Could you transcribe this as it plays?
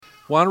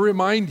Want to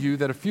remind you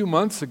that a few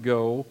months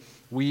ago,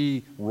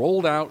 we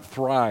rolled out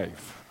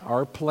Thrive,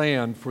 our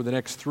plan for the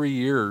next 3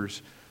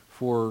 years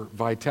for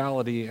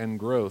vitality and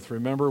growth.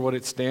 Remember what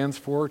it stands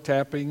for?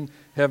 Tapping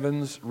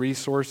heaven's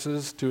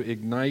resources to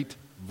ignite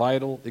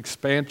vital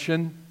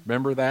expansion.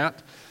 Remember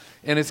that?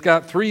 And it's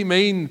got 3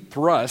 main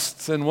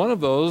thrusts, and one of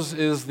those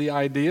is the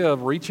idea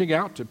of reaching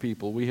out to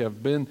people. We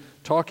have been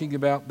talking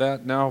about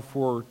that now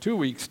for 2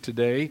 weeks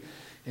today,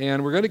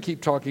 and we're going to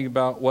keep talking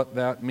about what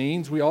that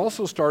means. We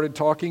also started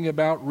talking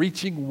about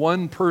reaching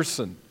one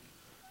person.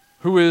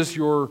 Who is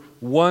your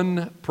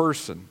one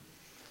person?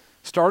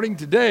 Starting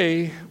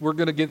today, we're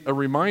going to get a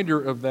reminder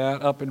of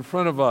that up in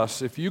front of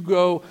us. If you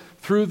go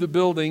through the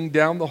building,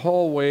 down the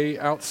hallway,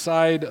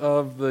 outside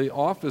of the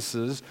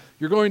offices,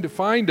 you're going to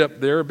find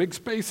up there a big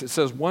space that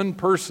says one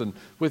person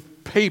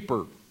with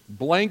paper,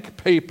 blank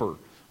paper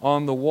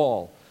on the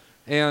wall,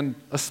 and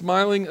a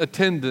smiling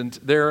attendant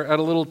there at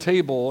a little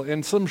table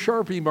and some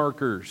Sharpie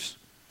markers.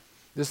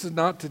 This is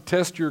not to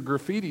test your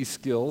graffiti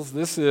skills.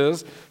 This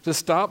is to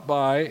stop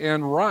by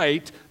and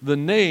write the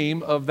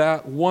name of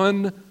that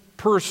one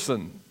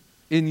person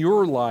in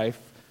your life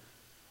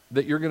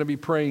that you're going to be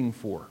praying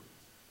for,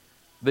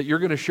 that you're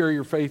going to share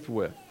your faith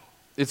with.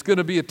 It's going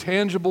to be a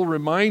tangible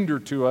reminder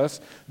to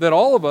us that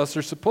all of us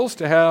are supposed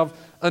to have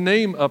a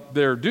name up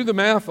there. Do the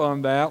math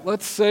on that.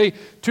 Let's say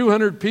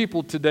 200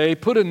 people today,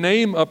 put a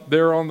name up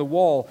there on the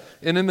wall,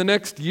 and in the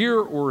next year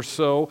or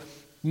so,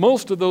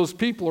 most of those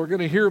people are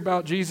going to hear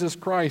about Jesus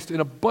Christ,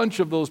 and a bunch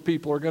of those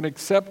people are going to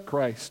accept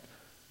Christ.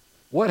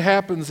 What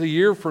happens a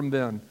year from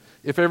then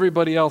if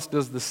everybody else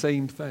does the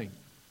same thing?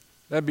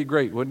 That'd be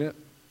great, wouldn't it?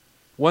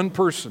 One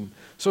person.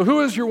 So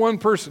who is your one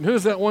person? Who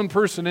is that one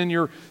person in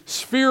your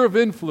sphere of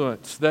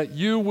influence that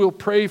you will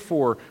pray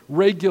for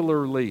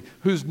regularly,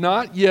 who's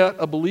not yet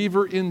a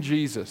believer in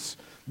Jesus,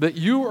 that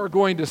you are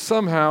going to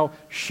somehow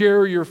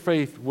share your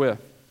faith with?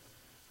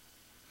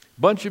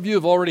 A bunch of you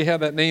have already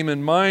had that name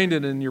in mind,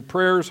 and in your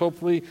prayers,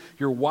 hopefully,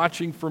 you're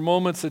watching for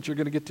moments that you're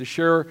going to get to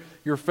share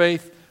your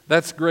faith.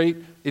 That's great.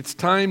 It's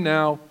time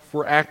now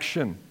for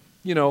action.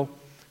 You know,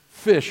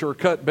 fish or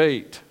cut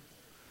bait,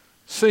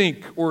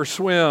 sink or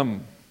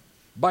swim,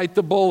 bite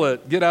the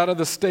bullet, get out of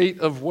the state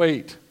of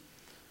wait.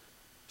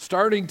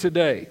 Starting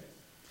today,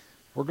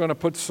 we're going to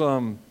put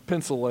some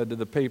pencil lead to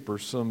the paper,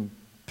 some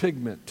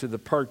pigment to the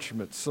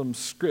parchment, some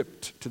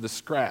script to the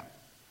scrap.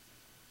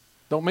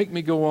 Don't make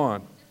me go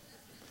on.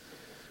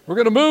 We're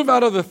going to move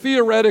out of the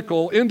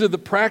theoretical into the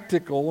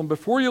practical, and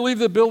before you leave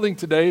the building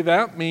today,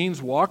 that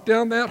means walk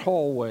down that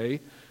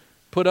hallway,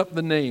 put up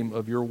the name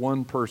of your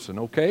one person,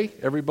 okay?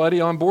 Everybody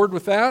on board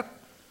with that?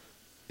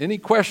 Any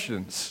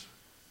questions?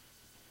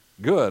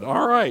 Good,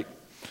 all right.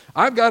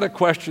 I've got a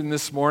question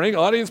this morning,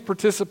 audience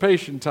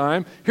participation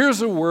time.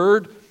 Here's a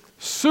word,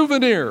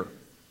 souvenir.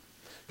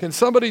 Can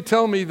somebody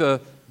tell me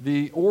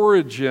the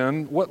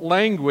origin, what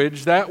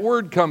language that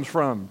word comes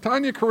from?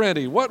 Tanya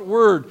Carenti, what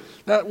word,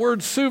 that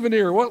word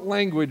souvenir, what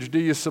language do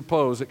you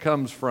suppose it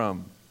comes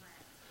from?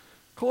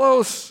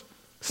 Close,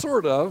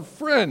 sort of,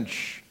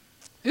 French.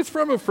 It's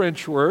from a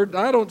French word.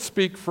 I don't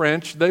speak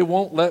French. They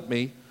won't let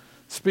me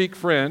speak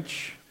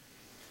French.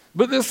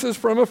 But this is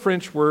from a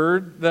French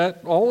word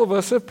that all of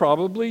us have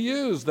probably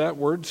used, that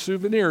word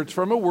souvenir. It's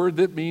from a word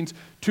that means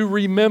to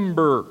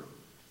remember.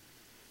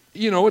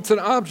 You know, it's an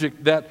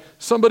object that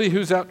somebody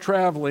who's out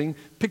traveling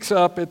picks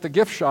up at the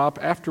gift shop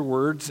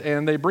afterwards,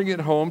 and they bring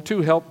it home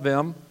to help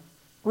them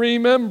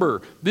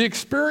remember the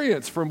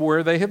experience from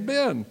where they have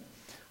been.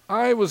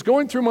 I was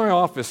going through my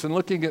office and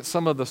looking at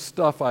some of the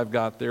stuff I've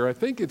got there. I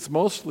think it's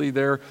mostly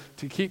there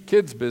to keep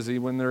kids busy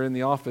when they're in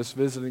the office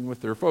visiting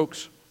with their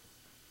folks.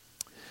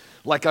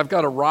 Like I've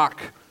got a rock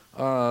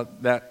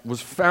that was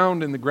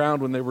found in the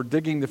ground when they were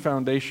digging the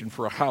foundation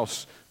for a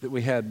house that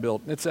we had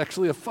built. And it's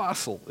actually a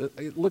fossil.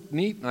 It looked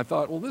neat, and I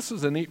thought, well, this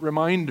is a neat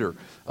reminder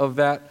of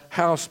that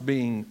house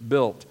being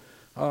built.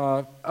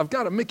 I've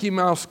got a Mickey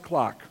Mouse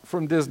clock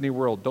from Disney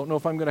World. Don't know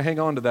if I'm going to hang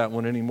on to that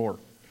one anymore.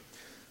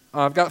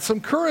 I've got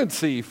some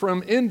currency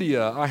from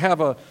India. I have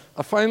a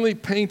finely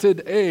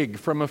painted egg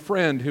from a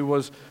friend who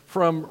was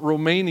from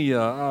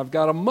Romania. I've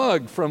got a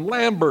mug from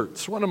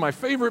Lambert's, one of my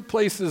favorite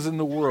places in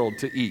the world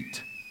to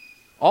eat.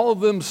 All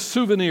of them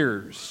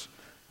souvenirs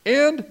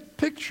and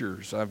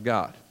pictures I've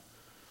got.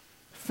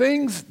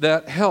 Things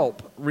that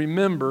help me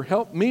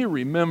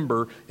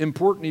remember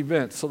important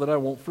events so that I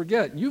won't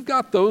forget. You've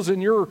got those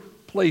in your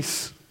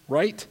place,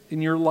 right?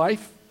 In your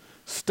life,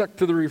 stuck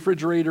to the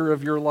refrigerator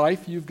of your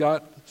life. You've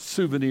got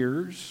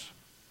souvenirs.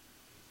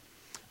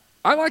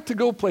 I like to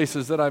go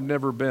places that I've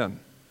never been.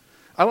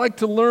 I like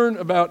to learn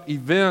about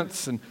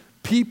events and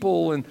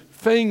people and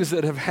things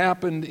that have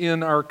happened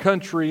in our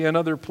country and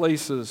other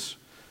places.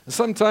 And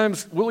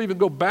sometimes we'll even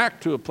go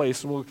back to a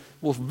place and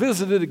we'll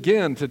visit it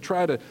again to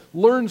try to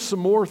learn some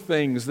more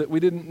things that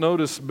we didn't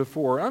notice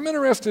before. I'm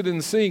interested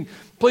in seeing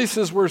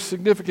places where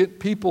significant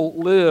people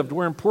lived,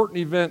 where important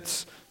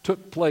events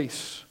took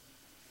place.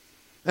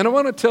 And I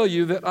want to tell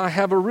you that I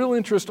have a real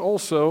interest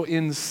also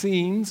in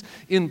scenes,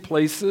 in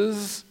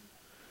places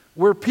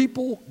where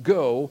people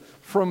go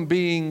from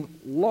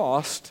being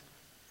lost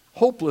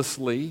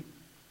hopelessly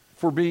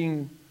for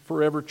being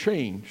forever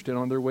changed and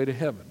on their way to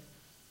heaven.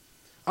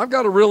 I've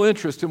got a real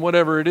interest in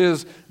whatever it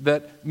is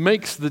that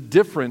makes the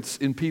difference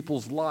in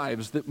people's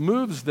lives, that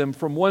moves them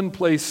from one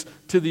place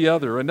to the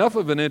other. Enough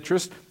of an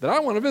interest that I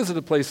want to visit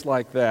a place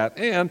like that.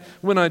 And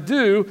when I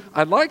do,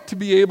 I'd like to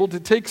be able to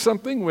take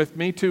something with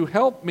me to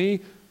help me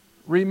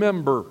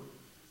remember.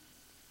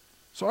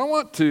 So I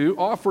want to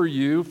offer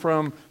you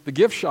from the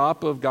gift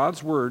shop of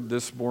God's Word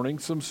this morning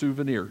some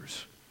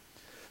souvenirs.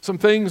 Some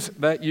things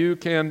that you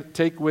can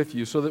take with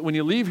you so that when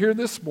you leave here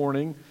this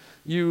morning,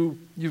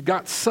 you've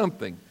got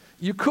something.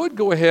 You could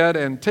go ahead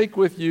and take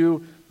with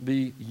you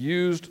the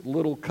used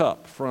little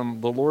cup from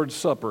the Lord's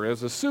Supper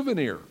as a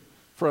souvenir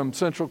from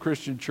Central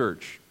Christian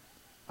Church.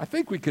 I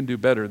think we can do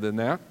better than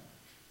that.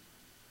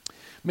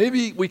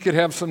 Maybe we could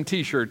have some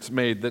t-shirts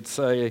made that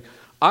say,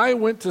 I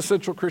went to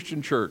Central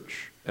Christian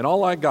Church and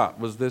all I got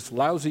was this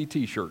lousy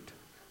t-shirt.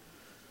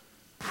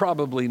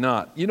 Probably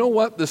not. You know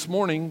what? This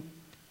morning,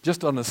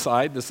 just on the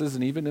side, this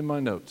isn't even in my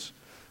notes.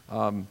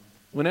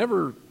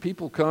 Whenever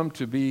people come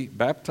to be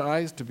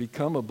baptized, to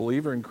become a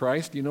believer in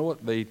Christ, you know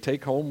what they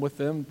take home with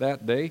them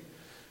that day?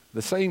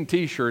 The same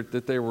t-shirt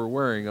that they were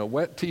wearing, a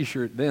wet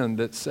t-shirt then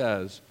that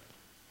says,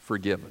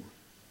 forgiven.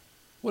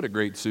 What a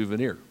great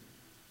souvenir.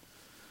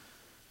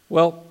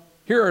 Well,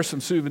 here are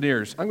some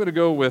souvenirs. I'm going to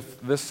go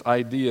with this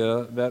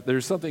idea that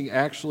there's something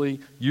actually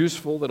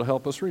useful that will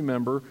help us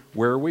remember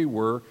where we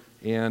were,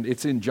 and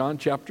it's in John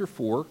chapter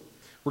 4.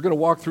 We're going to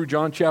walk through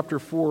John chapter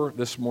 4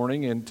 this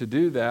morning, and to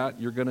do that,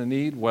 you're going to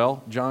need,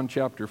 John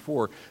chapter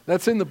 4.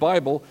 That's in the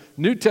Bible,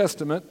 New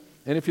Testament,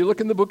 and if you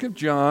look in the book of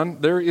John,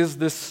 there is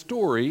this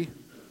story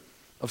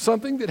of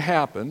something that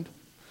happened,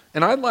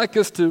 and I'd like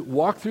us to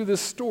walk through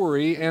this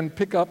story and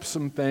pick up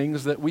some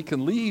things that we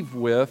can leave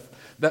with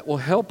that will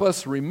help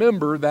us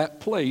remember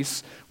that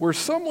place where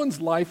someone's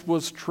life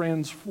was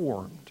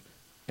transformed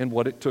and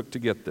what it took to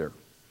get there.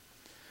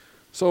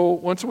 So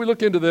once we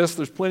look into this,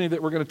 there's plenty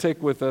that we're going to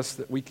take with us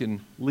that we can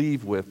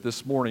leave with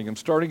this morning. I'm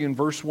starting in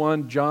verse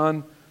 1,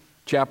 John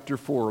chapter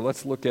 4.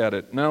 Let's look at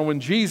it. Now when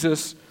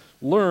Jesus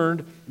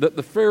learned that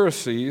the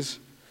Pharisees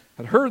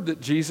had heard that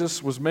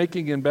Jesus was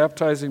making and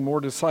baptizing more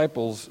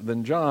disciples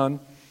than John,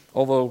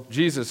 although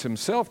Jesus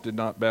himself did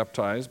not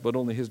baptize, but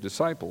only his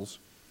disciples,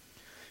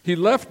 he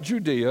left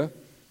Judea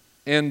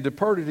and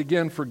departed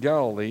again for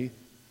Galilee,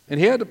 and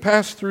he had to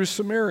pass through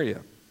Samaria.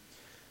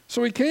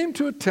 So he came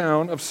to a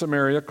town of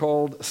Samaria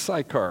called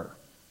Sychar,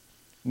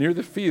 near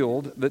the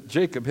field that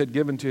Jacob had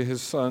given to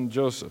his son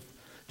Joseph.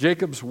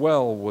 Jacob's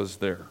well was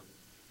there.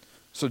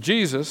 So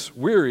Jesus,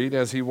 wearied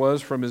as he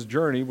was from his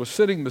journey, was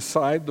sitting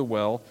beside the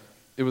well.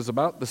 It was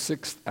about the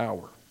 6th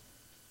hour.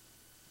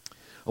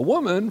 A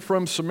woman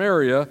from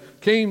Samaria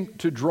came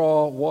to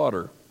draw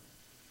water.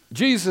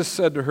 Jesus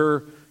said to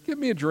her, "Give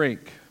me a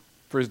drink,"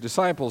 for his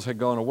disciples had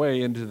gone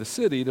away into the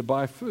city to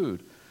buy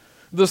food.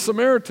 The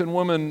Samaritan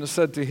woman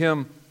said to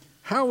him,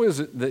 "How is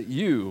it that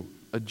you,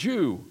 a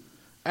Jew,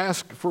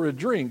 ask for a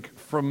drink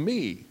from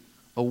me,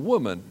 a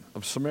woman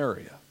of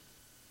Samaria?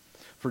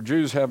 For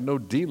Jews have no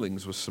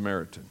dealings with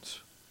Samaritans."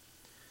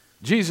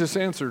 Jesus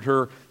answered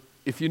her,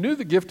 "If you knew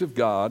the gift of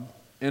God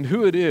and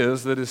who it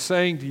is that is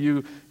saying to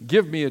you,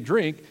 'Give me a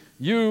drink,'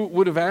 you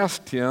would have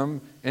asked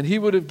him, and he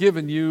would have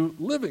given you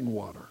living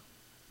water."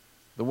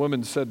 The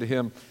woman said to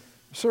him,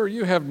 "Sir,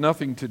 you have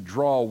nothing to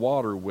draw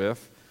water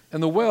with,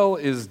 and the well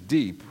is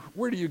deep.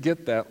 Where do you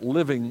get that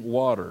living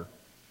water?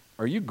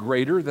 Are you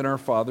greater than our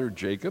father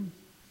Jacob?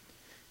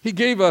 He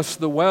gave us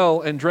the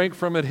well and drank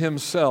from it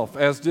himself,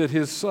 as did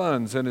his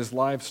sons and his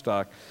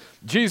livestock."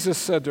 Jesus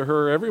said to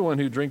her, "Everyone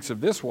who drinks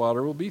of this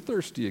water will be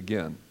thirsty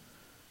again.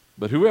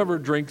 But whoever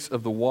drinks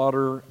of the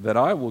water that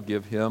I will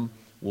give him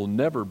will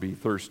never be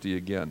thirsty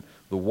again.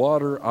 The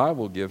water I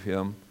will give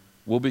him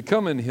will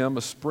become in him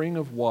a spring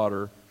of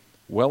water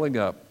welling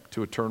up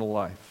to eternal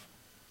life."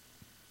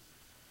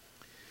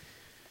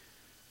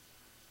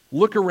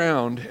 Look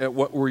around at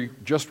what we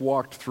just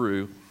walked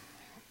through,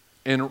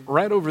 and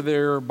right over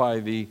there by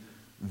the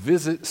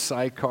Visit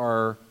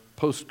Sychar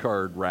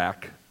postcard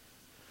rack,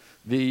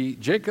 the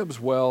Jacob's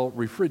Well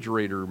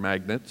refrigerator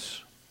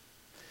magnets,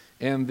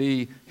 and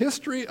the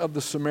History of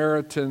the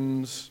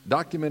Samaritans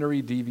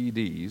documentary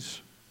DVDs,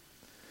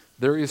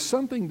 there is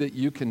something that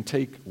you can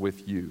take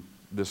with you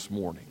this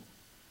morning.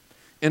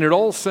 And it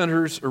all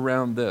centers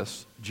around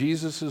this: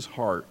 Jesus'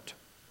 heart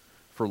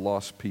for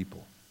lost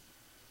people.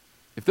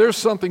 If there's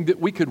something that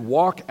we could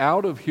walk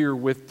out of here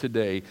with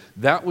today,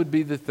 that would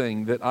be the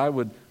thing that I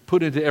would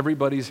put into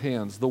everybody's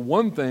hands. The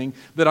one thing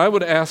that I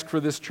would ask for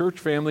this church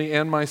family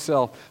and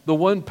myself, the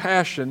one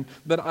passion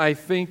that I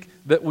think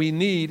that we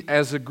need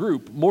as a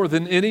group more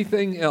than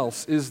anything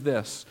else is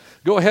this.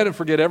 Go ahead and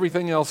forget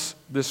everything else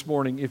this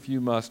morning if you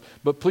must,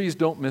 but please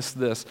don't miss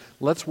this.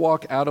 Let's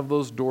walk out of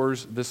those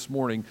doors this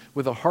morning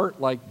with a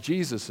heart like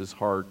Jesus'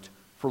 heart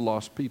for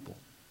lost people.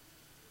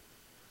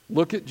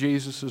 Look at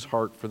Jesus'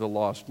 heart for the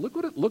lost. Look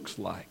what it looks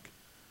like.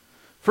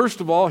 First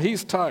of all,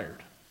 he's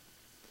tired,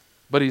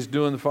 but he's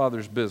doing the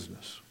Father's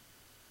business.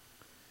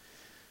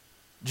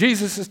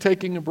 Jesus is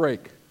taking a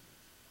break.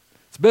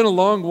 It's been a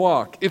long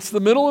walk. It's the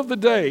middle of the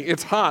day.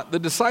 It's hot. The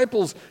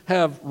disciples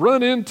have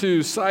run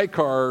into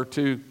Sychar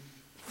to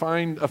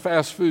find a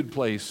fast food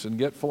place and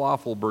get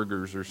falafel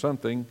burgers or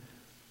something.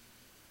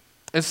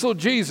 And so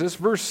Jesus,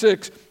 verse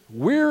 6,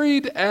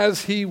 wearied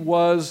as he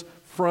was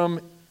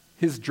from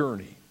his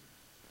journey,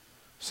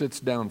 sits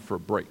down for a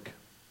break.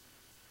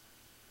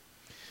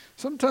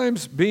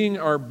 Sometimes being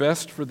our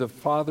best for the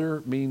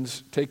Father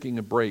means taking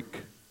a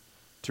break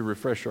to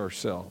refresh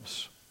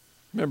ourselves.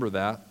 Remember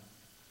that.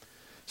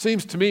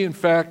 Seems to me, in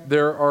fact,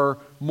 there are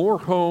more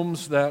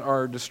homes that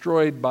are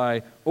destroyed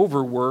by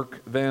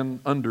overwork than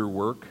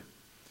underwork.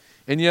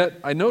 And yet,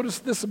 I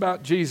noticed this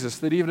about Jesus,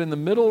 that even in the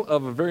middle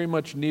of a very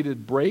much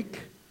needed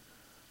break,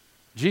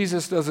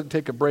 Jesus doesn't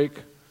take a break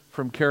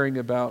from caring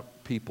about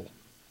people.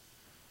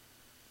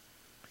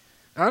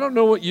 I don't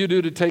know what you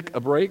do to take a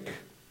break.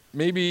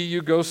 Maybe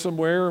you go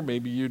somewhere,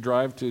 maybe you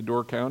drive to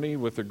Door County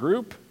with a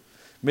group.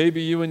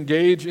 Maybe you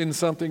engage in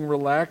something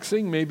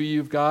relaxing. Maybe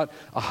you've got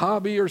a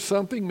hobby or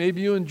something.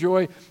 Maybe you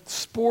enjoy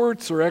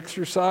sports or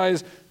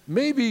exercise.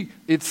 Maybe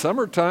it's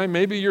summertime.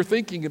 Maybe you're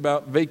thinking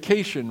about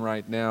vacation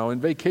right now, and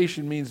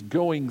vacation means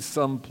going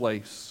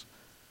someplace.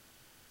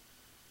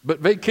 But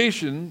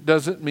vacation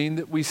doesn't mean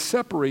that we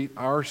separate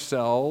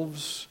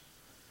ourselves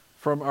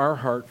from our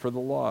heart for the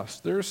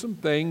lost. There are some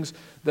things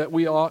that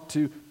we ought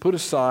to put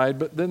aside,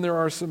 but then there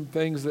are some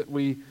things that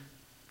we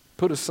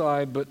put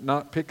aside but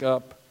not pick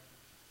up.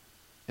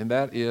 And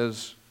that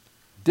is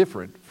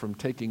different from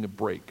taking a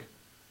break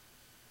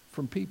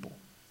from people.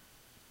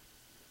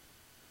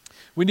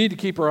 We need to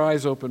keep our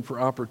eyes open for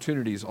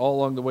opportunities all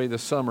along the way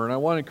this summer. And I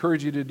want to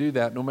encourage you to do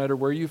that no matter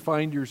where you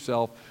find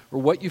yourself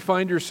or what you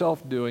find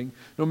yourself doing.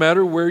 No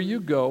matter where you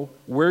go,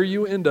 where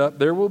you end up,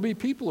 there will be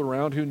people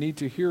around who need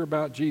to hear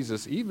about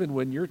Jesus even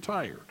when you're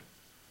tired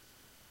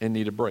and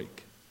need a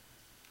break.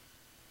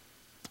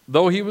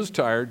 Though he was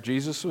tired,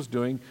 Jesus was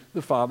doing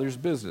the Father's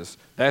business.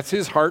 That's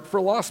his heart for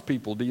lost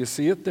people. Do you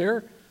see it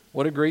there?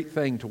 What a great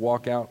thing to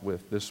walk out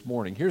with this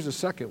morning. Here's a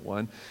second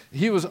one.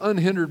 He was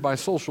unhindered by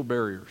social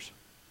barriers.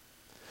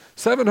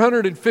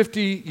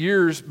 750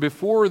 years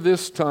before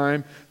this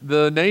time,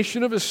 the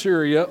nation of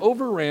Assyria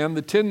overran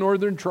the 10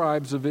 northern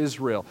tribes of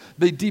Israel.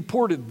 They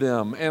deported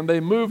them, and they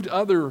moved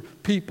other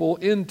people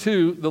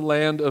into the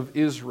land of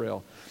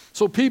Israel.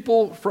 So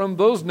people from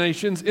those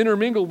nations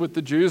intermingled with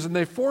the Jews, and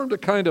they formed a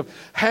kind of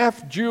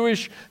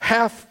half-Jewish,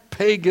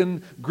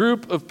 half-pagan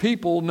group of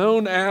people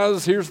known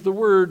as, here's the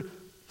word,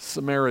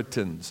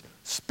 Samaritans.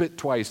 Spit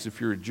twice if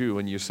you're a Jew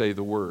and you say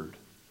the word.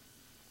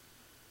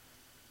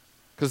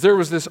 Because there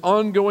was this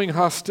ongoing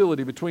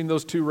hostility between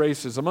those two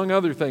races. Among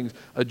other things,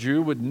 a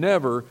Jew would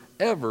never,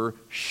 ever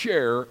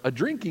share a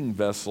drinking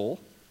vessel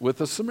with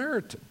a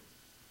Samaritan.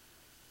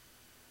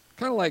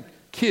 Kind of like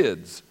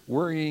kids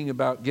worrying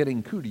about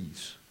getting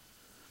cooties.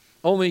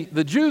 Only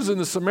the Jews and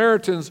the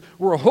Samaritans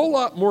were a whole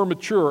lot more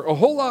mature, a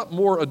whole lot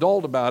more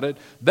adult about it.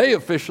 They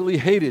officially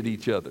hated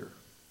each other.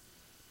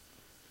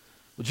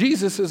 Well,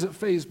 Jesus isn't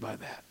fazed by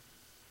that.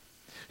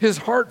 His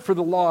heart for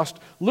the lost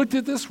looked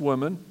at this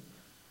woman,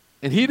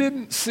 and he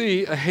didn't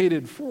see a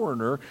hated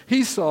foreigner.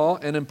 He saw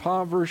an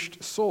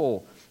impoverished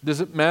soul.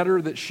 Does it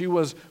matter that she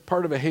was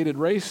part of a hated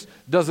race?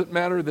 Does it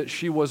matter that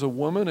she was a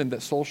woman and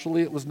that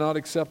socially it was not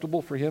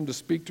acceptable for him to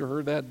speak to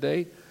her that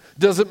day?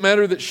 Does it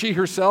matter that she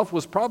herself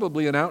was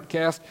probably an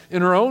outcast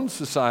in her own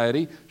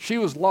society? She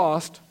was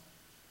lost.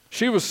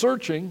 She was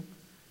searching,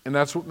 and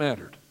that's what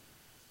mattered.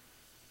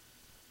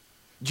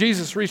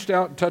 Jesus reached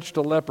out and touched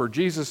a leper.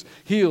 Jesus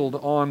healed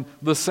on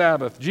the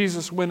Sabbath.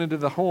 Jesus went into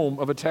the home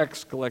of a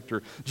tax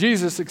collector.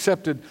 Jesus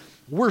accepted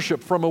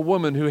worship from a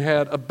woman who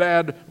had a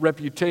bad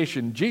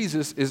reputation.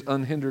 Jesus is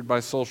unhindered by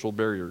social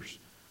barriers.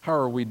 How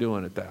are we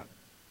doing at that?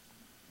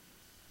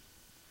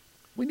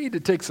 We need to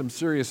take some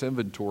serious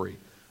inventory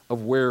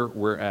of where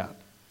we're at.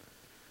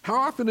 How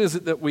often is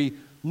it that we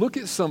look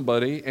at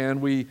somebody and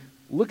we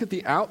look at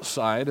the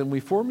outside and we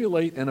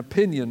formulate an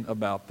opinion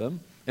about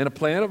them and a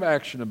plan of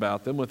action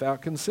about them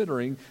without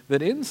considering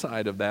that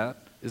inside of that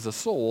is a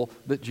soul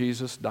that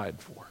Jesus died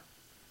for?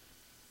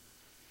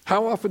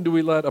 How often do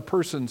we let a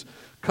person's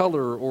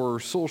color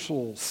or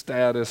social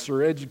status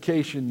or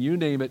education, you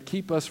name it,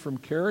 keep us from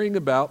caring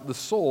about the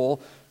soul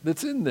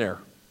that's in there?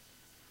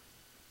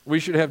 We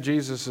should have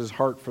Jesus'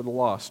 heart for the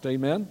lost.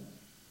 Amen?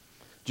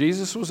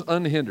 Jesus was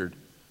unhindered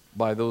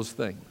by those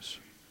things.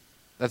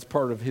 That's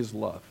part of his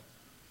love.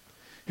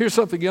 Here's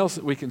something else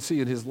that we can see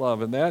in his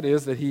love, and that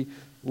is that he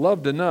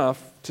loved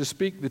enough to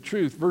speak the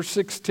truth. Verse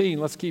 16,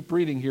 let's keep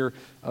reading here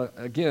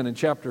again in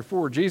chapter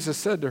 4. Jesus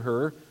said to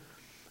her,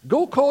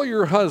 "Go call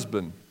your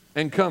husband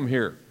and come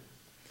here."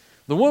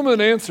 The woman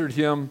answered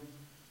him,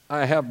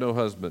 "I have no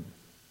husband."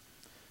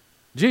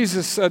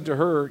 Jesus said to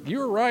her,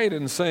 "You're right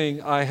in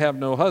saying, 'I have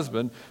no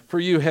husband,' for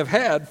you have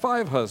had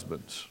 5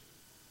 husbands.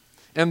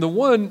 And the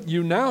one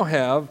you now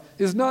have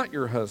is not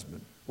your husband.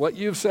 What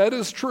you've said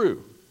is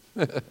true."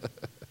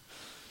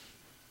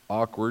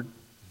 Awkward.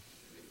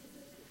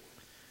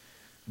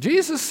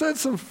 Jesus said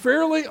some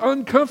fairly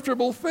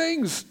uncomfortable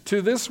things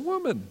to this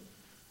woman.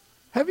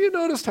 Have you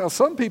noticed how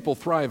some people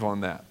thrive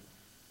on that?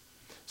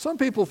 Some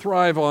people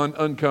thrive on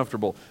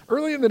uncomfortable.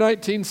 Early in the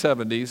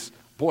 1970s,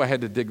 boy, I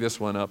had to dig this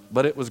one up,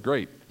 but it was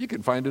great. You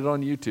can find it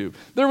on YouTube.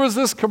 There was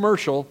this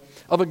commercial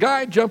of a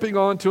guy jumping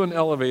onto an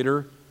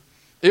elevator.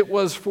 It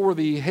was for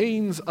the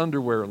Hanes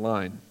underwear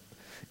line.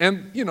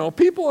 And, you know,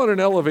 people on an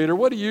elevator,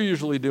 what do you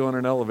usually do on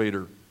an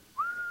elevator?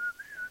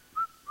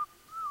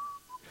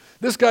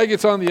 This guy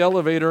gets on the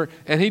elevator,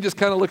 and he just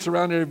kind of looks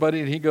around at everybody,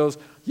 and he goes,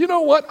 you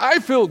know what? I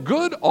feel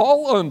good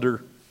all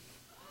under.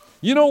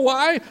 You know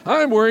why?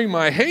 I'm wearing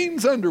my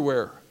Hanes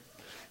underwear.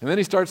 And then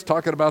he starts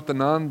talking about the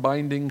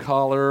non-binding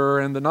collar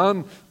and the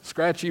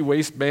non-scratchy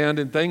waistband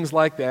and things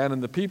like that,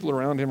 and the people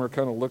around him are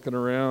kind of looking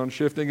around,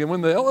 shifting, and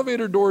when the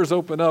elevator doors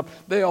open up,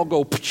 they all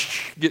go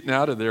getting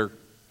out of there.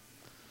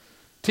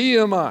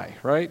 TMI,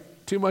 right?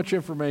 Too much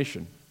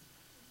information.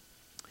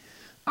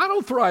 I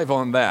don't thrive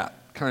on that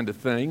kind of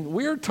thing.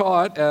 We're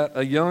taught at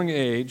a young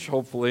age,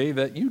 hopefully,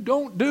 that you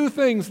don't do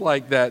things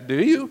like that, do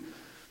you?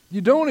 You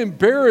don't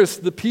embarrass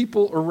the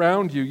people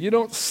around you. You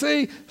don't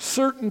say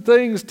certain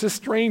things to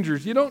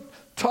strangers. You don't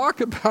talk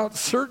about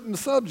certain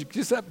subjects.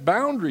 You set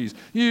boundaries.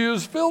 You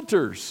use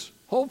filters,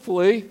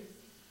 hopefully.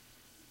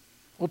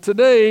 Well,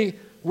 today,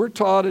 we're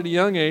taught at a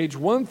young age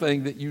one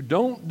thing that you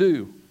don't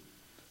do.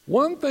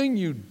 One thing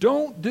you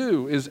don't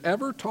do is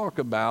ever talk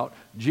about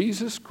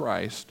Jesus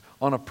Christ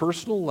on a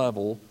personal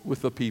level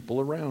with the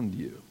people around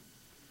you.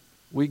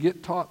 We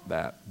get taught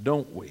that,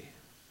 don't we?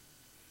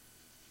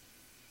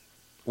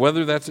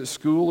 Whether that's at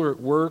school or at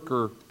work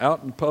or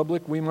out in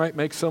public, we might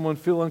make someone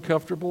feel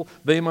uncomfortable.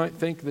 They might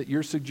think that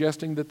you're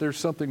suggesting that there's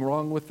something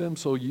wrong with them,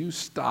 so you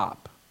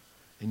stop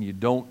and you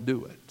don't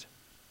do it.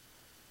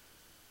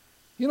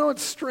 You know,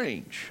 it's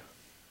strange.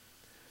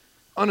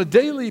 On a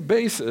daily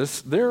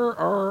basis, there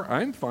are,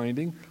 I'm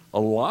finding, a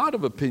lot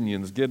of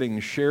opinions getting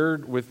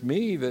shared with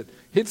me that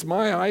hits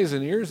my eyes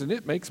and ears, and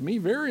it makes me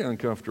very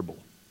uncomfortable.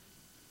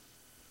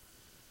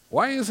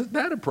 Why isn't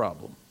that a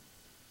problem?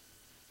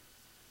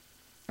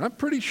 I'm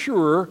pretty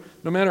sure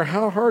no matter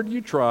how hard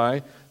you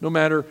try, no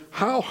matter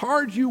how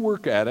hard you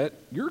work at it,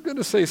 you're going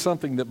to say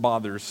something that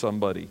bothers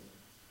somebody,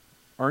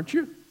 aren't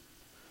you?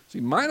 So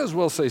you might as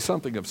well say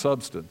something of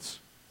substance.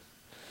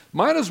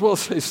 Might as well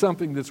say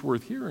something that's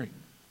worth hearing.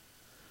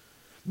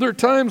 There are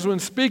times when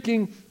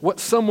speaking what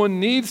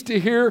someone needs to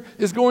hear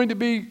is going to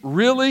be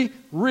really,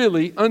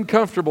 really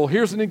uncomfortable.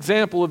 Here's an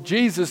example of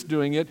Jesus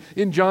doing it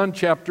in John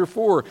chapter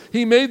 4.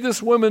 He made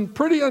this woman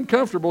pretty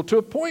uncomfortable to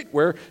a point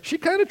where she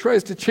kind of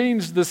tries to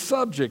change the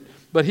subject,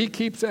 but he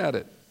keeps at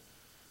it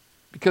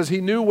because he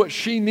knew what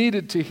she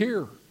needed to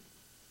hear.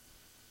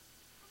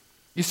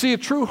 You see, a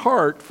true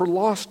heart for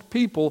lost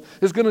people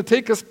is going to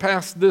take us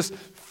past this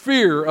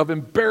fear of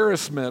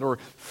embarrassment or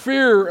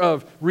fear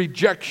of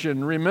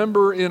rejection.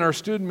 Remember in our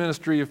student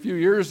ministry a few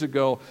years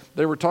ago,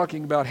 they were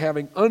talking about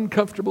having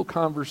uncomfortable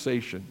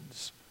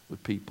conversations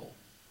with people.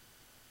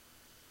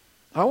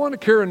 I want to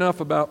care enough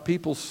about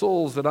people's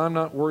souls that I'm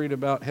not worried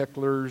about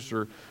hecklers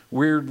or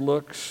weird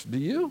looks. Do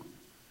you?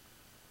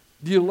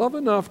 Do you love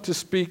enough to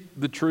speak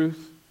the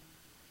truth?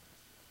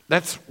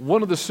 That's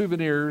one of the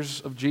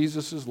souvenirs of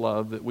Jesus'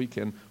 love that we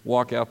can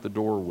walk out the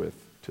door with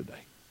today.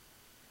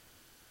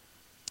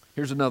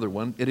 Here's another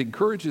one. It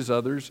encourages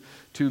others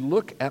to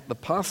look at the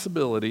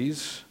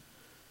possibilities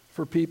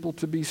for people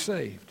to be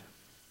saved.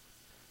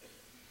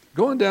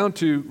 Going down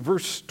to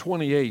verse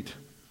 28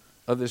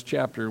 of this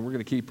chapter, and we're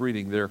going to keep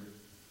reading there.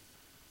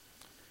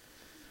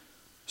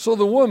 So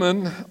the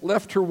woman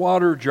left her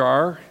water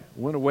jar,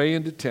 went away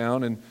into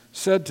town, and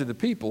said to the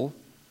people,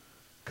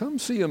 "Come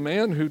see a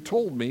man who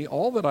told me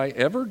all that I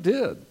ever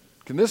did.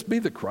 Can this be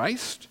the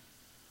Christ?"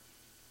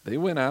 They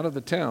went out of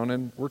the town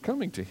and were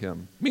coming to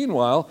him.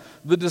 Meanwhile,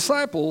 the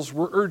disciples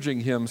were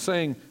urging him,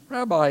 saying,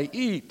 "Rabbi,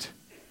 eat."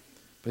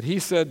 But he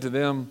said to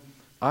them,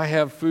 "I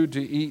have food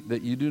to eat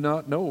that you do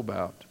not know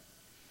about."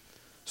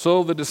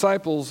 So the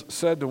disciples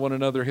said to one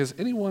another, "Has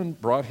anyone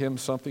brought him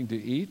something to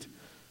eat?"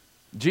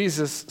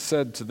 Jesus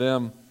said to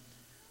them,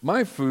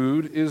 "My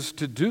food is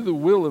to do the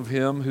will of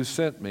him who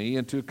sent me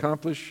and to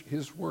accomplish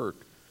his work.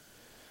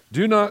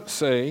 Do you not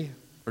say,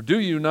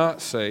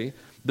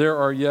 there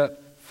are yet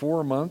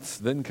 4 months,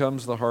 then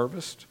comes the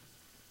harvest?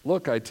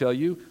 Look, I tell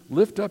you,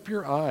 lift up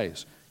your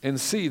eyes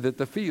and see that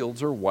the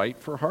fields are white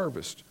for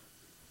harvest.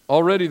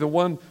 Already the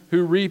one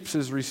who reaps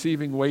is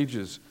receiving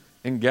wages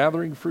and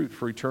gathering fruit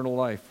for eternal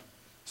life,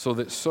 so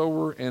that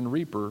sower and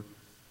reaper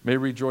may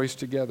rejoice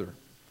together.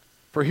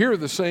 For here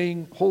the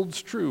saying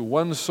holds true,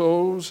 one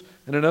sows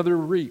and another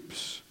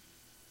reaps.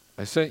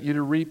 I sent you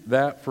to reap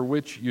that for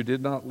which you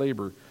did not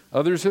labor.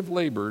 Others have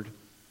labored,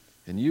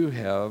 and you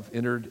have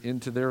entered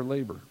into their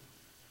labor."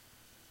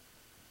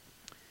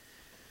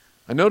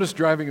 I noticed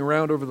driving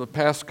around over the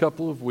past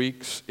couple of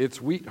weeks,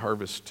 it's wheat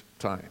harvest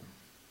time.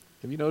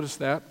 Have you noticed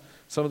that?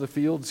 Some of the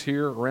fields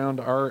here around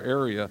our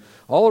area.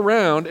 All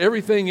around,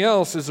 everything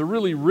else is a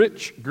really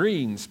rich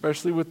green,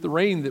 especially with the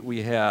rain that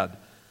we had.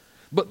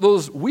 But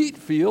those wheat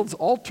fields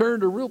all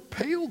turned a real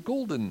pale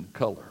golden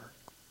color.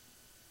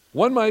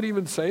 One might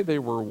even say they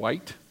were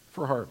white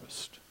for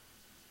harvest.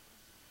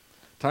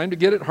 Time to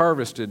get it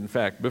harvested, in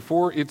fact,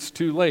 before it's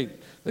too late.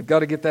 They've got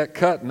to get that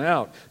cutting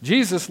out.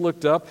 Jesus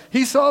looked up.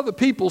 He saw the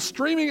people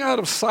streaming out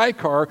of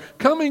Sychar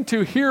coming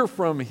to hear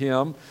from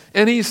him,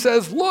 and he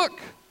says, look,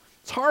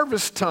 it's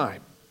harvest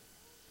time.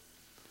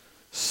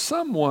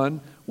 Someone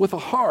with a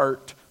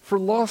heart for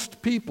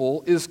lost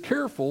people is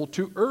careful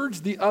to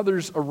urge the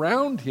others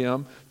around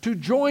him to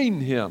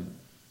join him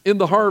in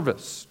the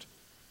harvest.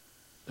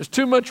 There's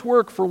too much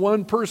work for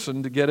one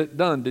person to get it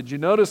done. Did you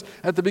notice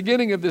at the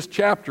beginning of this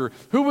chapter,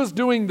 who was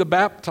doing the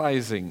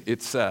baptizing,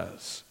 it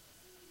says?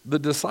 The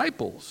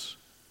disciples.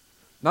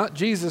 Not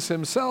Jesus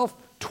himself,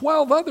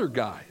 12 other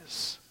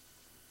guys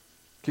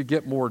could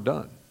get more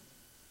done.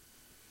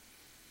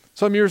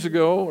 Some years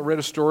ago, I read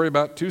a story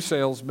about two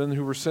salesmen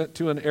who were sent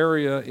to an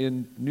area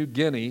in New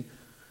Guinea.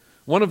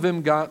 One of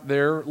them got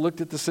there,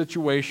 looked at the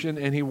situation,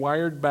 and he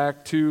wired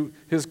back to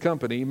his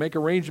company, make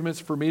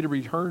arrangements for me to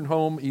return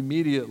home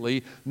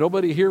immediately.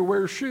 Nobody here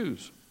wears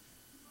shoes.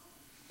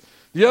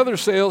 The other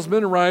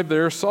salesman arrived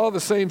there, saw the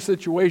same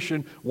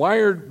situation,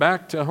 wired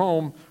back to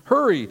home,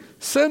 hurry,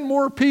 send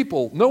more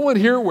people. No one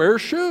here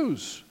wears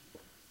shoes.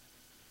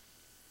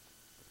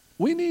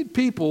 We need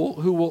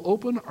people who will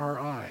open our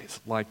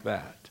eyes like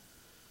that,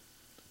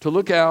 to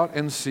look out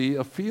and see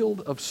a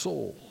field of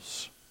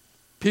souls,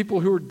 people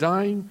who are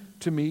dying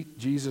to meet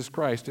Jesus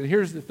Christ. And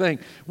here's the thing,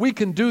 we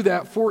can do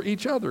that for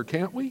each other,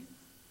 can't we?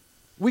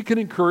 We can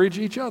encourage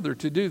each other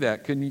to do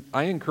that.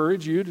 I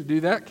encourage you to do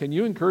that? Can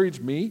you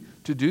encourage me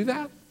to do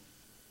that?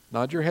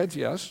 Nod your heads,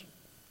 yes.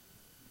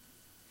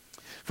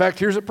 In fact,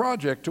 here's a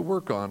project to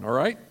work on, all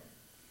right?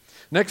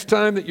 Next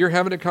time that you're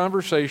having a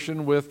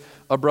conversation with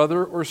a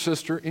brother or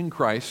sister in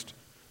Christ,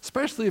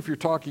 especially if you're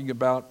talking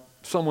about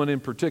someone in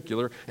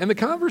particular, and the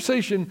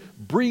conversation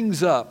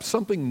brings up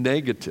something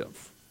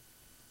negative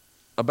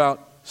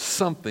about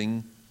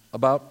something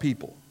about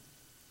people.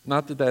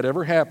 Not that that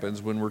ever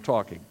happens when we're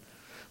talking.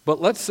 But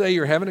let's say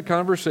you're having a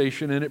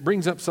conversation and it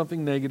brings up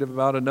something negative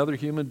about another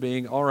human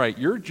being. All right,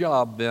 your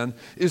job then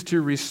is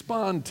to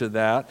respond to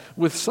that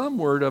with some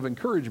word of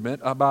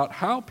encouragement about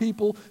how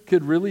people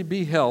could really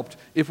be helped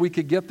if we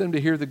could get them to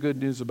hear the good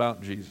news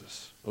about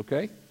Jesus.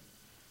 Okay?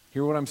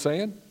 Hear what I'm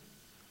saying?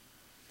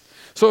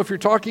 So if you're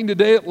talking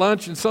today at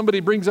lunch and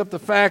somebody brings up the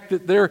fact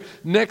that their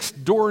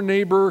next door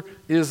neighbor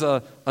is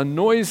a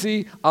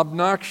noisy,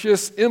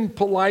 obnoxious,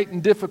 impolite,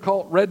 and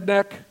difficult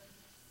redneck,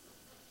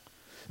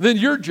 then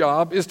your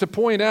job is to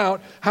point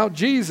out how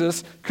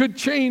Jesus could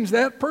change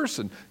that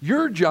person.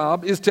 Your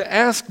job is to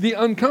ask the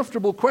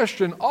uncomfortable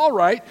question, all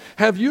right,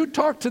 have you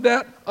talked to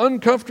that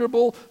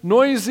uncomfortable,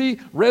 noisy,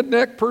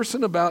 redneck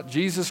person about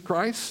Jesus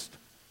Christ?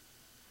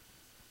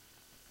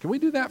 Can we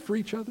do that for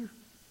each other?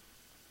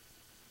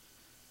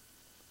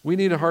 We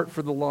need a heart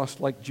for the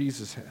lost like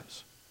Jesus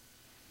has.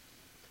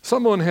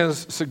 Someone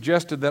has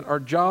suggested that our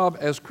job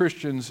as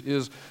Christians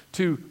is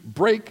to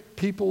break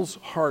people's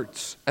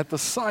hearts at the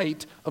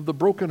sight of the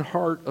broken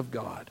heart of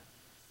God.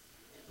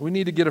 We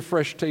need to get a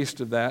fresh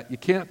taste of that. You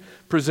can't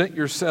present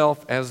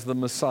yourself as the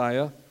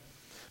Messiah,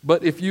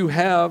 but if you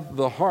have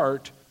the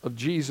heart of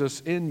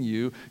Jesus in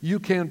you, you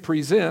can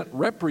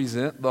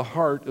represent the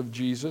heart of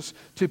Jesus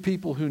to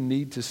people who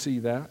need to see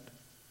that.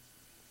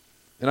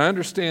 And I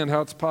understand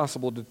how it's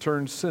possible to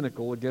turn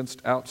cynical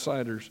against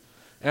outsiders.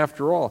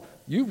 After all,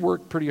 you've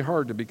worked pretty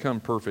hard to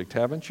become perfect,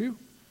 haven't you?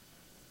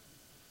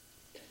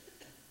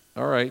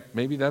 All right,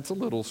 maybe that's a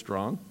little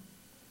strong.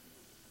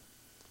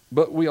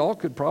 But we all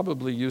could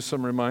probably use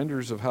some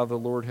reminders of how the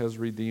Lord has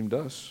redeemed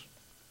us.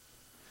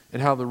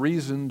 And how the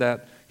reason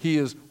that He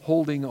is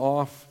holding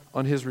off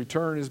on His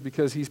return is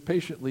because He's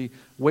patiently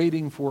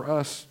waiting for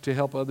us to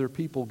help other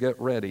people get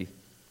ready,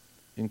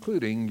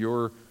 including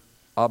your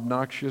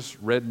obnoxious,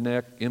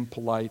 redneck,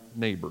 impolite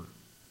neighbor.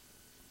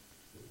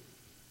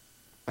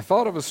 I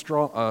thought of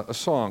a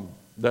song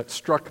that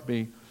struck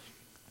me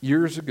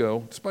years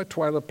ago. It's by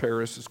Twyla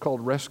Paris. It's called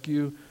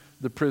Rescue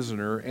the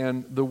Prisoner.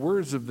 And the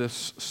words of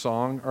this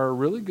song are a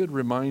really good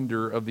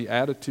reminder of the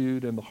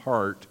attitude and the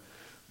heart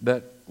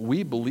that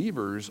we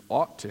believers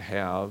ought to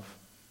have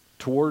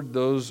toward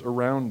those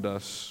around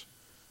us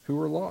who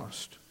are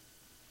lost.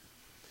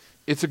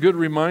 It's a good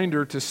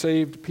reminder to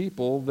saved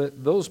people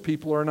that those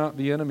people are not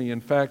the enemy.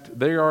 In fact,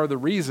 they are the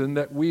reason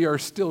that we are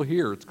still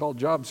here. It's called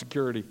job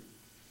security.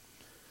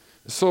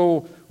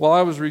 So while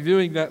I was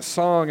reviewing that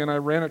song and I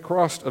ran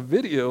across a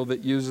video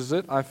that uses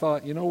it, I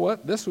thought, you know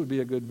what? This would be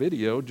a good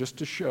video just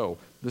to show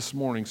this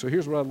morning. So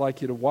here's what I'd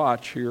like you to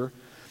watch here.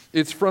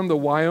 It's from the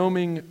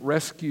Wyoming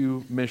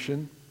Rescue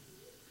Mission.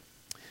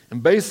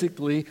 And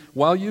basically,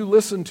 while you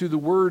listen to the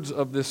words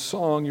of this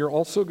song, you're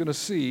also going to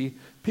see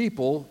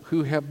people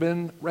who have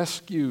been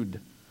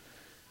rescued.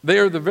 They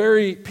are the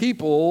very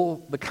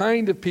people, the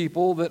kind of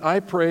people that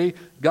I pray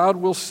God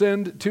will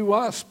send to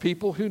us,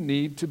 people who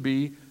need to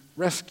be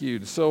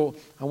rescued. So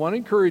I want to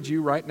encourage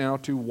you right now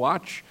to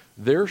watch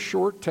their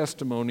short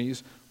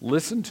testimonies,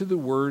 listen to the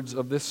words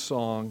of this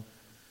song,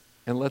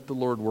 and let the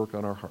Lord work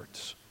on our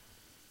hearts.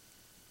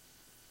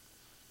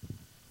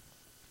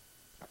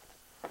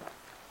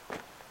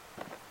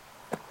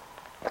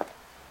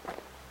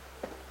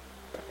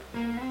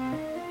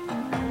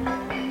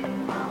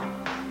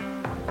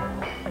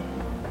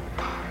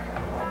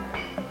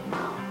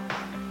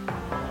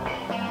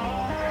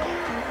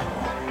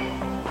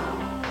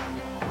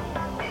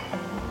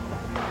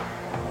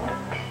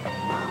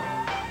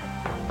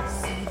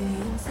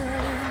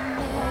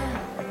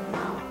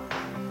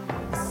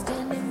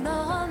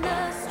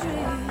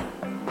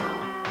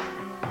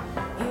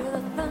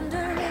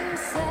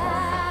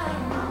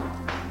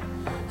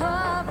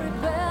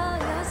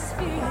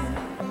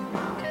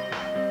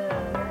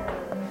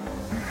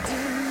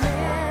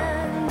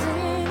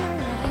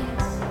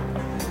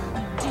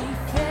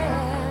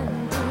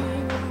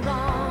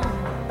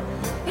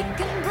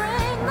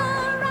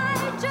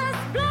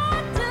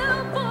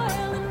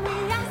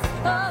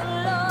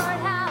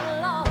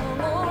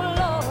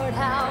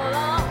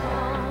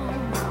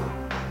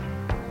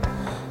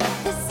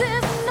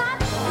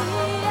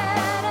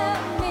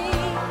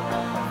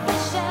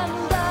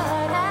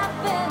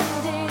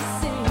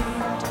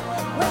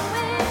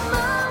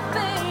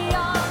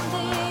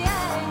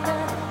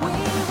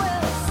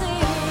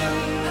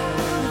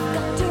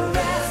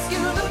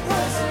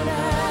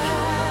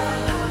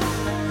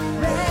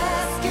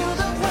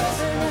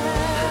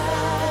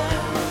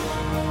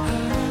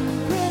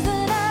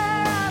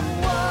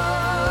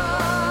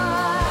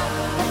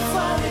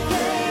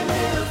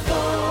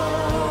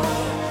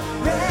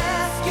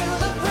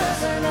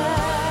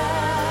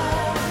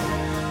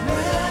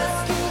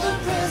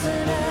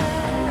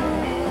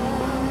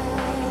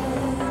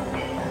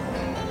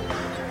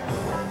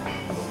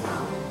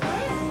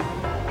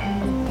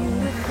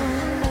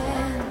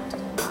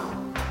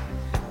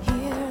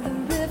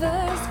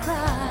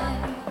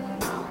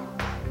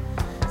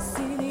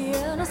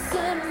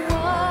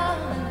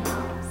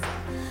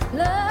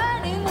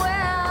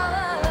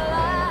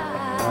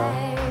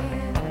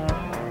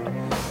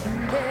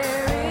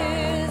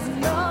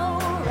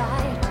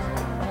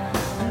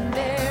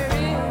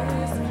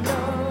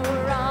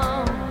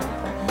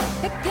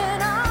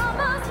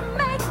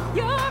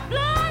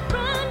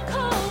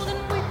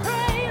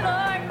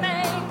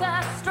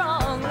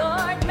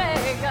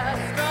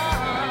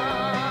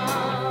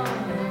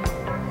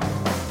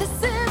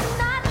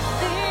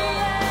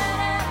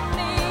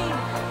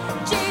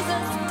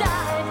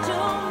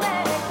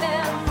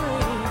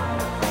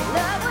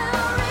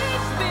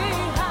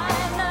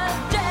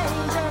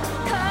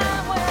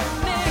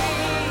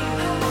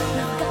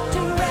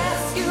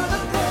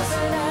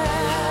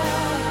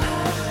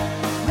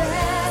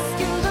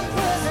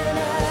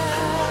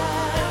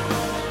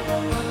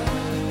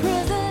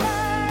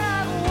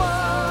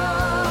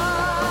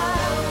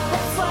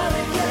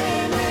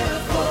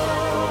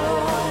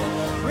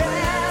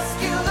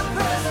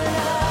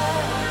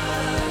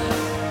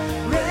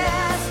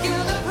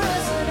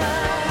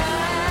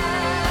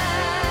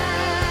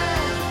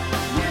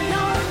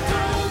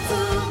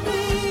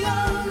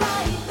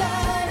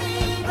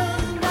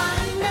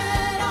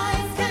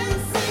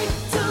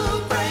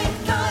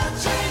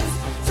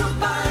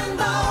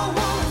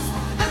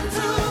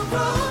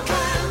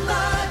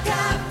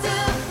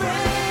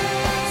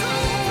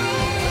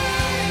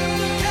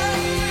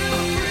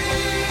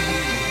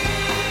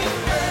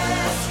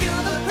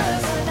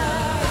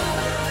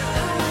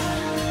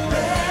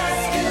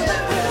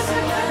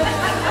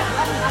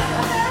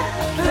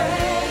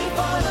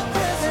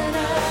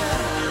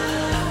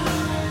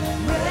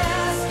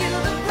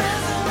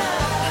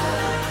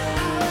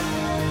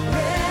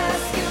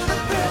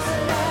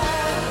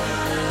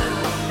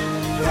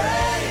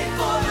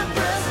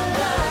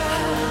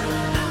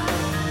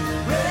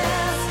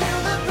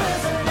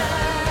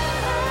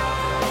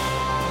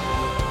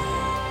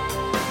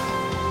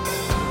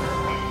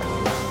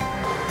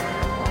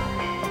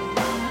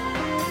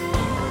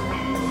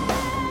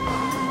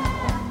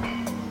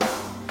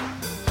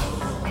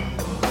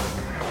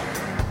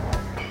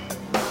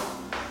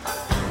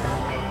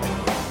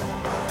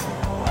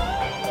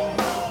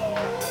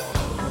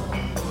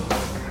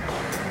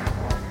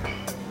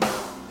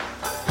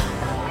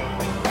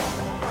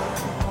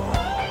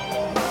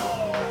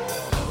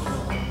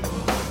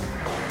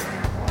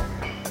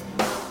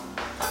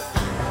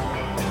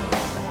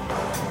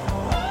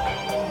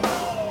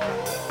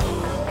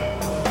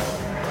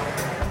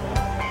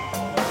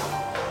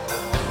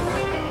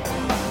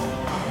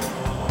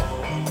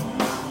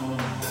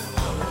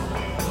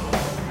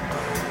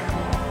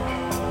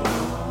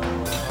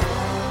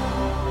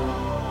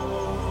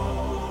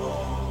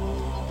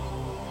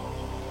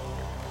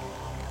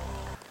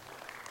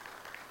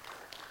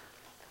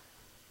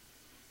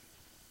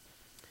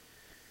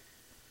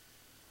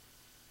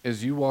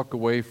 As you walk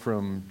away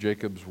from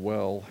Jacob's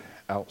well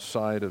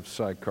outside of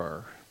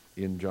Sychar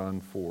in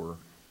John 4,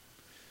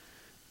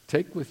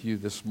 take with you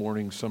this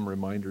morning some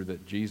reminder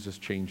that Jesus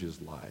changes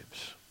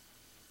lives.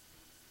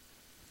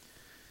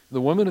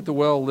 The woman at the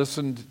well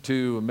listened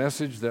to a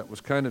message that was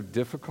kind of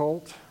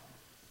difficult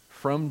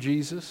from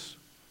Jesus,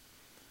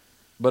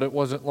 but it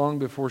wasn't long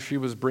before she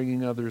was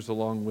bringing others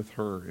along with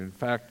her. In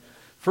fact,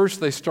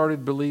 first they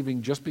started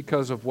believing just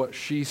because of what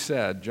she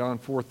said. John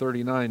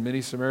 4:39,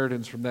 many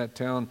Samaritans from that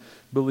town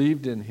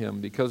believed in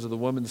him because of the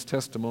woman's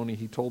testimony.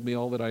 He told me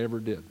all that I ever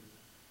did.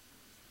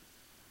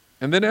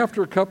 And then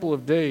after a couple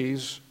of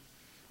days,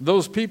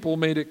 those people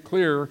made it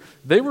clear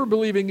they were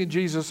believing in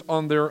Jesus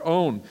on their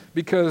own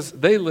because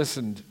they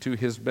listened to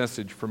his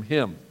message from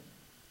him.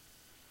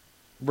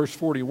 Verse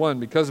 41,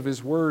 because of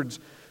his words,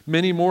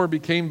 many more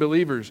became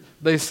believers.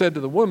 They said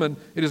to the woman,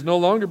 it is no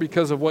longer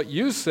because of what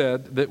you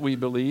said that we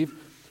believe,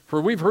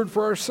 for we've heard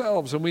for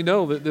ourselves, and we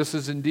know that this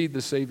is indeed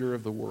the Savior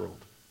of the world.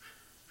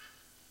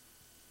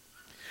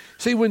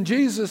 See, when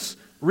Jesus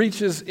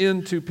reaches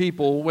into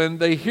people, when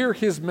they hear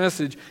his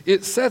message,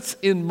 it sets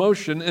in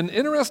motion an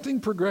interesting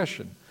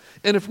progression.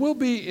 And if we'll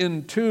be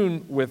in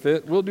tune with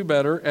it, we'll do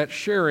better at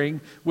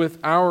sharing with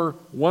our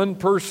one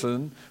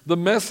person the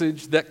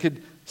message that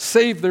could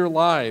save their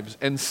lives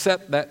and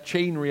set that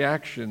chain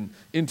reaction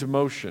into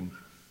motion.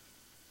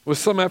 With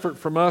some effort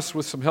from us,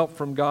 with some help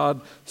from God,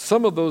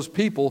 some of those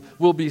people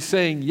will be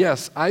saying,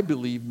 yes, I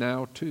believe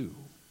now too.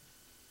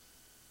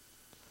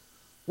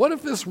 What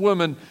if this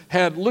woman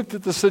had looked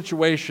at the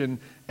situation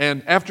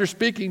and after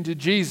speaking to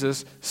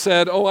Jesus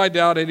said, oh, I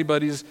doubt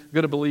anybody's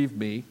going to believe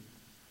me.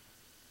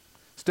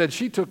 Instead,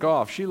 she took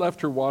off. She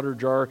left her water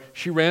jar.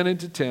 She ran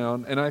into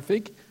town. And I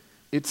think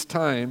it's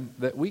time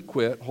that we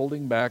quit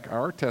holding back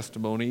our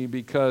testimony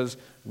because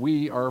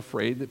we are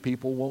afraid that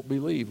people won't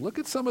believe. Look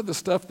at some of the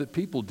stuff that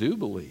people do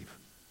believe.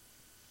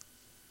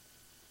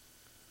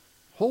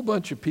 A whole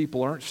bunch of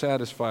people aren't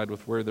satisfied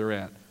with where they're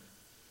at,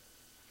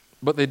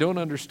 but they don't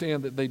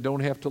understand that they don't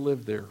have to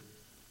live there.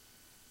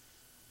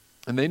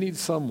 And they need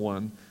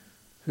someone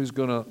who's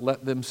going to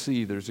let them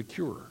see there's a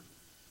cure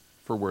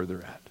for where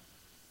they're at.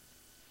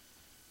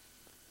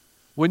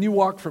 When you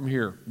walk from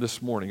here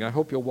this morning, I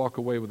hope you'll walk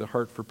away with a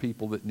heart for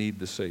people that need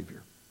the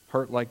Savior.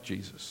 Heart like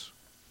Jesus.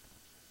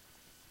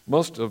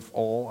 Most of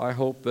all, I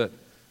hope that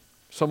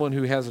someone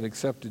who hasn't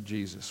accepted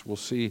Jesus will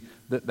see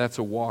that that's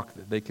a walk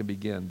that they can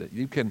begin. That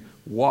you can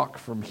walk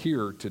from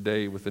here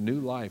today with a new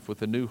life,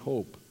 with a new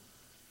hope,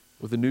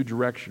 with a new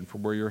direction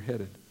from where you're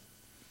headed.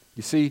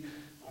 You see,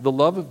 the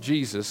love of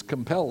Jesus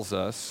compels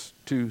us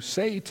to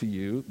say to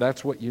you,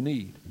 that's what you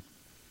need.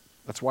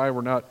 That's why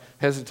we're not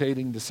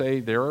hesitating to say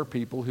there are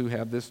people who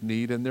have this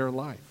need in their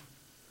life.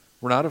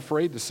 We're not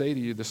afraid to say to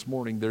you this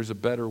morning, there's a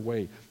better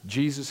way.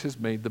 Jesus has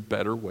made the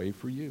better way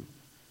for you.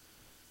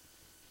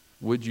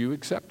 Would you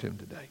accept him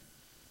today?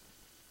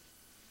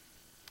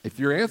 If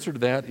your answer to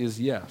that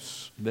is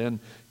yes, then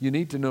you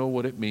need to know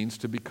what it means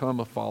to become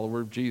a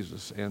follower of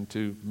Jesus and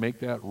to make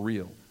that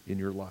real in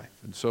your life.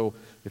 And so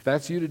if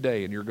that's you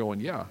today and you're going,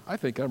 yeah, I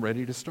think I'm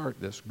ready to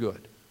start this,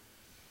 good.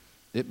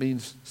 It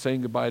means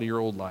saying goodbye to your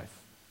old life.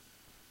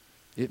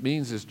 It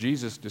means, as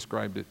Jesus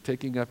described it,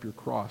 taking up your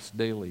cross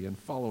daily and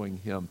following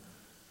him.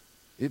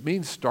 It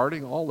means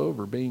starting all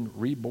over, being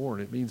reborn.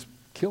 It means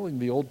killing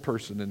the old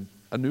person and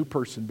a new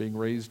person being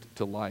raised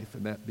to life.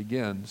 And that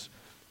begins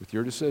with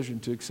your decision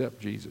to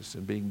accept Jesus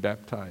and being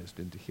baptized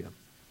into him.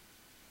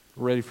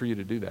 We're ready for you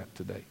to do that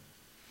today.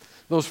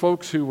 Those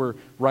folks who were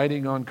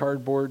writing on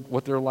cardboard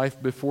what their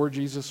life before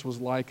Jesus was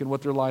like and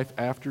what their life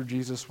after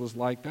Jesus was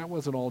like, that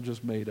wasn't all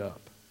just made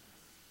up.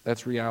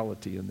 That's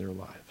reality in their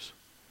lives.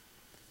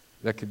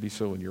 That could be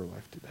so in your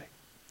life today.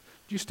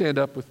 Would you stand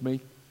up with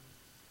me?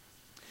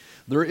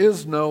 There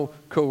is no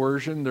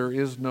coercion. There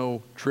is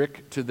no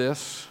trick to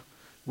this.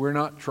 We're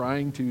not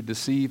trying to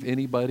deceive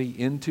anybody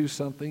into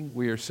something.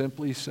 We are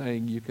simply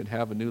saying you can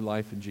have a new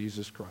life in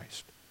Jesus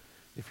Christ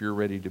if you're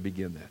ready to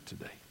begin that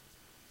today.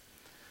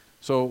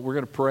 So we're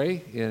going to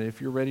pray, and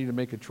if you're ready to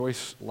make a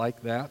choice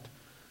like that,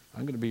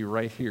 I'm going to be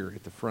right here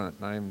at the front,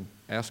 and I'm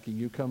asking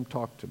you, come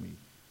talk to me.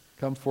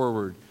 Come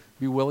forward.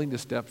 Be willing to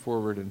step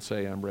forward and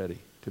say, I'm ready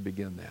to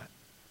begin that.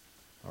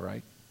 All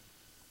right?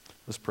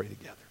 Let's pray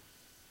together.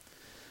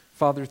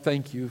 Father,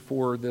 thank you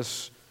for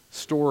this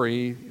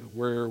story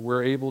where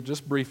we're able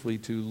just briefly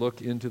to look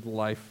into the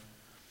life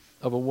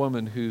of a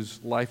woman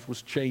whose life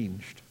was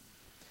changed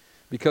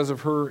because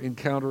of her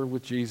encounter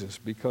with Jesus,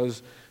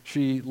 because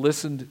she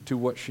listened to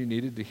what she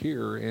needed to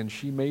hear and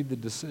she made the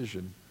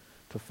decision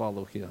to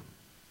follow him.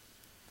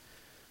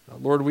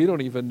 Lord, we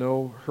don't even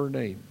know her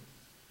name,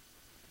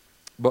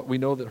 but we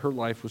know that her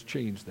life was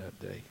changed that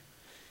day.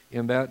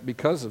 And that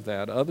because of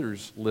that,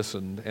 others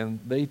listened, and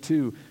they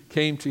too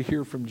came to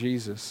hear from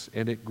Jesus,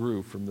 and it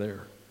grew from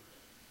there.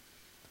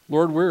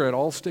 Lord, we're at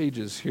all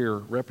stages here,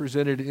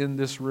 represented in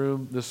this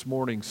room this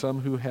morning,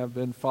 some who have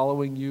been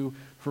following you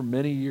for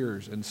many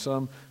years, and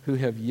some who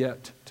have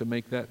yet to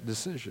make that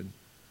decision.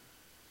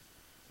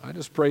 I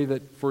just pray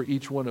that for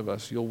each one of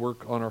us, you'll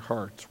work on our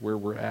hearts where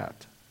we're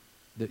at,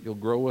 that you'll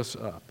grow us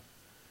up,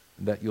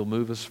 and that you'll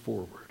move us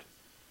forward.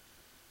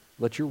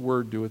 Let your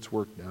word do its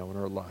work now in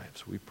our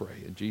lives, we pray.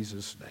 In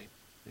Jesus' name,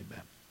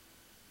 amen.